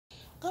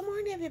Good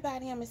morning,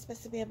 everybody. I'm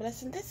supposed to be a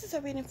blessing. This is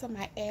a reading for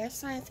my air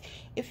signs.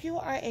 If you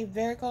are a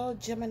Virgo,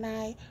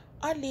 Gemini,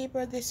 or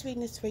Libra, this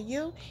reading is for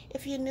you.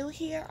 If you're new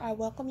here, I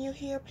welcome you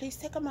here. Please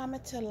take a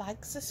moment to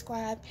like,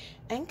 subscribe,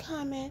 and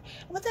comment.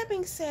 With that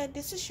being said,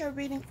 this is your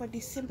reading for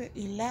December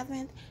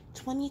 11th,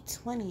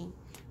 2020.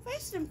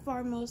 First and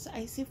foremost,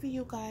 I see for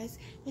you guys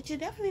that you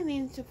definitely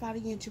need to follow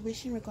your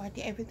intuition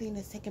regarding everything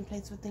that's taking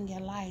place within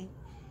your life.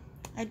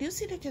 I do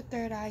see that your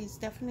third eye is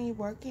definitely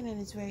working and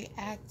is very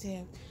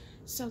active.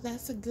 So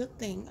that's a good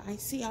thing. I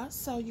see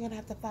also you're going to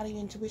have to follow your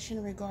intuition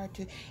in regard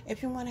to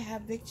if you want to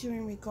have victory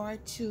in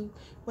regard to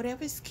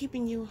whatever's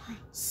keeping you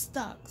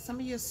stuck. Some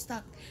of you are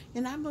stuck.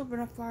 You're not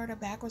moving forward or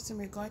backwards in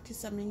regard to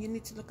something. You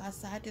need to look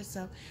outside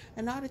yourself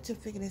in order to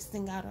figure this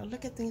thing out or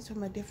look at things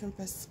from a different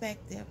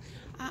perspective.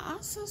 I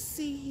also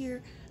see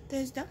here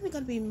there's definitely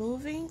going to be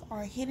moving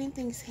or hitting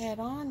things head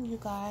on, you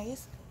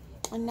guys.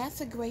 And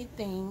that's a great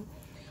thing.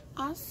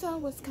 Also,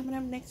 what's coming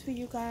up next for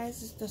you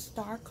guys is the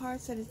Star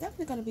card. So there's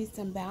definitely going to be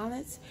some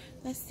balance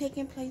that's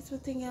taking place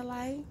within your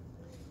life.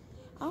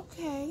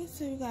 Okay,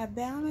 so you got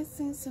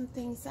balancing some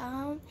things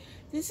out.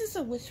 This is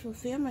a wish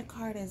fulfillment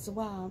card as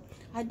well.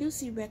 I do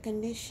see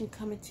recognition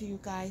coming to you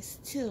guys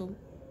too.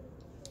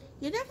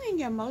 You're definitely in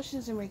your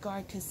emotions in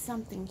regard to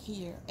something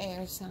here,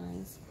 air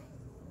signs.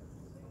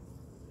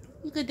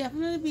 You could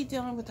definitely be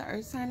dealing with the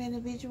earth sign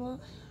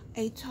individual.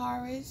 A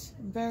Taurus,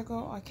 Virgo,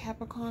 or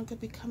Capricorn could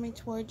be coming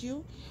toward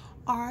you.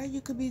 Or you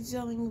could be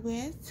dealing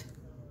with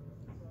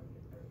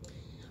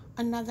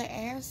another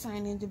air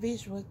sign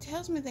individual. It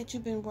tells me that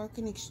you've been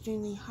working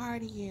extremely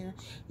hard here.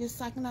 You're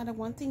cycling out of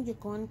one thing, you're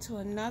going to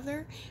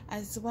another,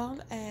 as well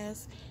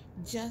as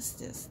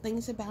justice.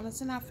 Things are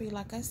balancing out for you,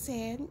 like I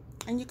said.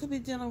 And you could be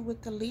dealing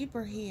with the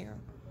Libra here.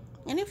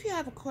 And if you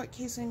have a court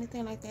case or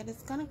anything like that,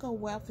 it's going to go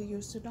well for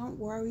you, so don't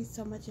worry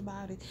so much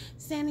about it.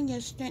 Stand in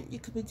your strength. You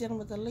could be dealing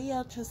with a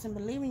Leo. Trust and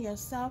believe in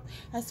yourself,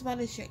 as well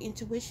as your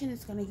intuition.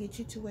 It's going to get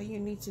you to where you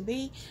need to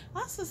be.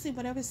 Also see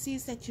whatever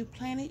seeds that you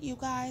planted, you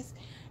guys,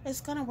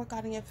 it's going to work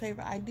out in your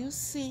favor. I do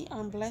see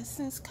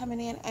blessings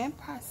coming in and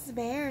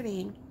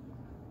prosperity.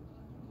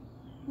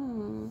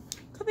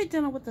 Could be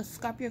dealing with the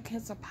Scorpio,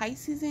 Cancer,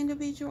 Pisces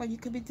individual, or you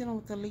could be dealing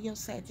with the Leo,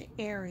 Sagittarius,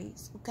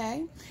 Aries,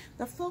 okay?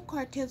 The full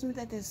card tells me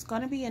that there's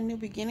going to be a new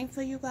beginning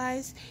for you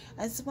guys,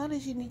 as well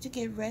as you need to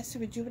get rest to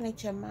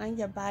rejuvenate your mind,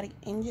 your body,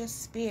 and your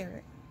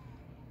spirit.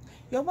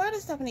 Your world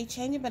is definitely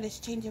changing, but it's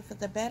changing for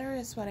the better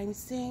is what I'm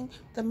seeing.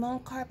 The moon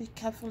card, be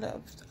careful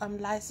of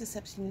lies,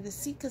 deception, and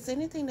deceit, because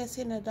anything that's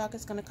hidden in the dark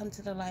is going to come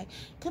to the light.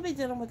 Could be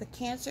dealing with a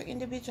Cancer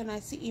individual, and I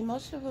see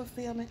emotional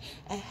fulfillment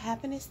and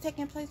happiness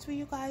taking place for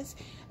you guys,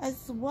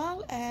 as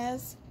well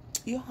as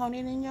you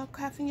honing in your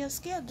craft and your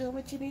skill, doing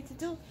what you need to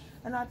do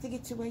in order to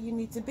get to where you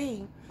need to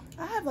be.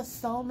 I have a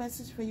soul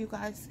message for you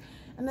guys,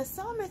 and the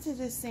soul message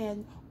is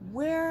saying,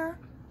 where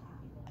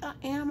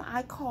am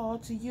I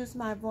called to use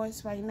my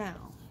voice right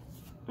now?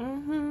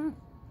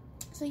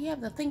 So you have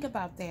to think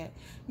about that.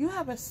 You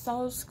have a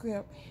soul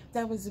script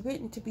that was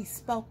written to be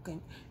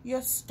spoken.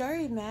 Your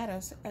story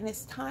matters, and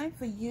it's time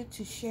for you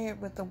to share it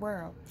with the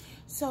world.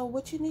 So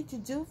what you need to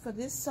do for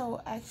this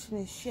soul action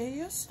is share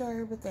your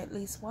story with at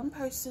least one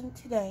person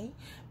today.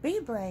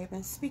 Be brave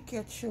and speak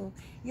your truth.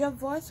 Your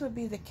voice will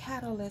be the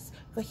catalyst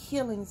for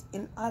healings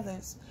in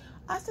others.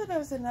 Also, there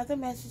was another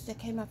message that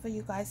came up for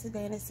you guys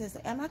today, and it says,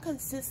 am I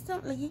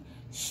consistently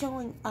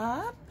showing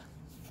up?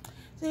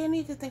 So you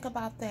need to think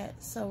about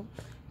that. So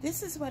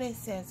this is what it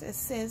says. It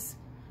says,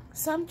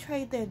 some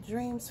trade their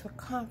dreams for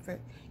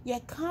comfort,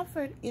 yet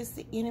comfort is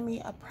the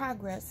enemy of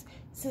progress.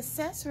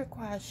 Success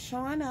requires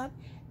showing up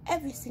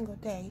every single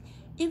day,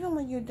 even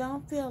when you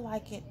don't feel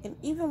like it, and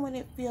even when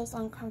it feels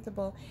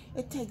uncomfortable.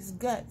 It takes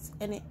guts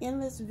and an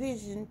endless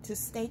vision to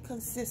stay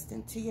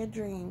consistent to your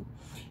dream.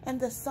 And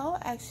the soul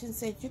action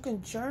says you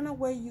can journal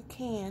where you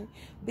can,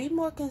 be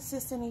more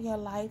consistent in your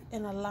life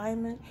in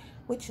alignment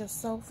with your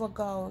soulful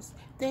goals.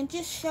 Then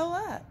just show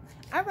up.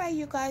 All right,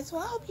 you guys.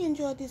 Well, I hope you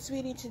enjoyed this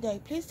reading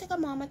today. Please take a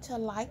moment to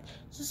like,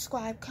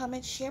 subscribe,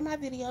 comment, share my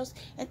videos,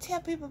 and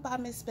tell people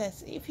about Miss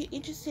Bess. If you're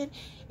interested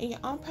in your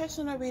own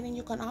personal reading,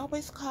 you can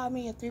always call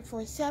me at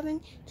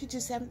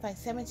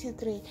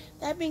 347-227-5723.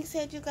 That being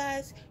said, you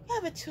guys, you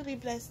have a truly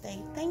blessed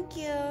day. Thank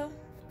you.